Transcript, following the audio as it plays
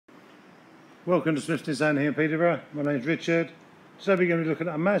Welcome to Smith's Design here in Peterborough. My name is Richard. Today we're going to be looking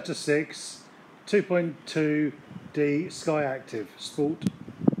at a Mazda 6 2.2 D Sky Active Sport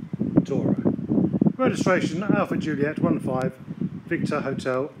Tourer. Registration Alpha Juliet 15 Victor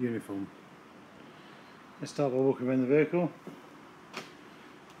Hotel Uniform. Let's start by walking around the vehicle.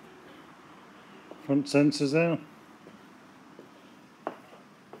 Front sensors there.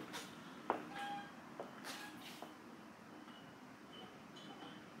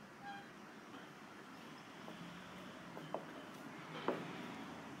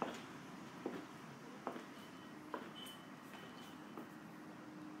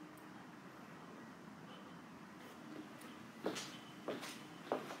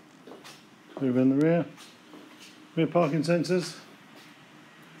 Move in the rear parking sensors.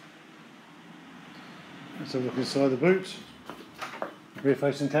 Let's have a look inside the boot. Rear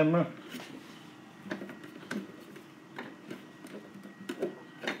facing camera.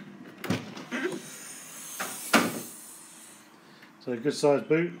 So a good sized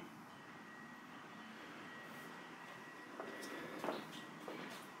boot.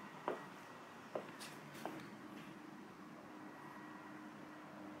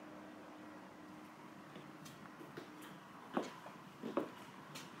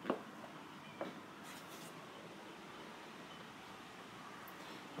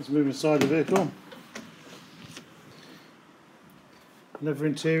 Let's move inside the vehicle. Leather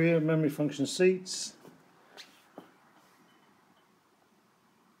interior, memory function seats.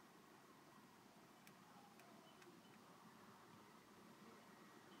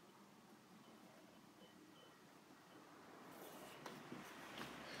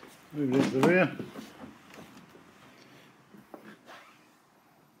 Move into the rear.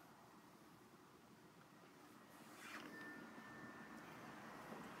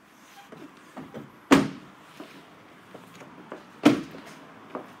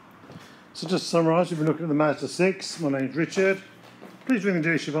 So just to summarise, we've been looking at the Mazda 6. My name is Richard. Please ring the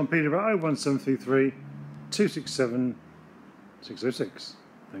dealership on Peterborough 01733 267 606.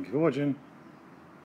 Thank you for watching.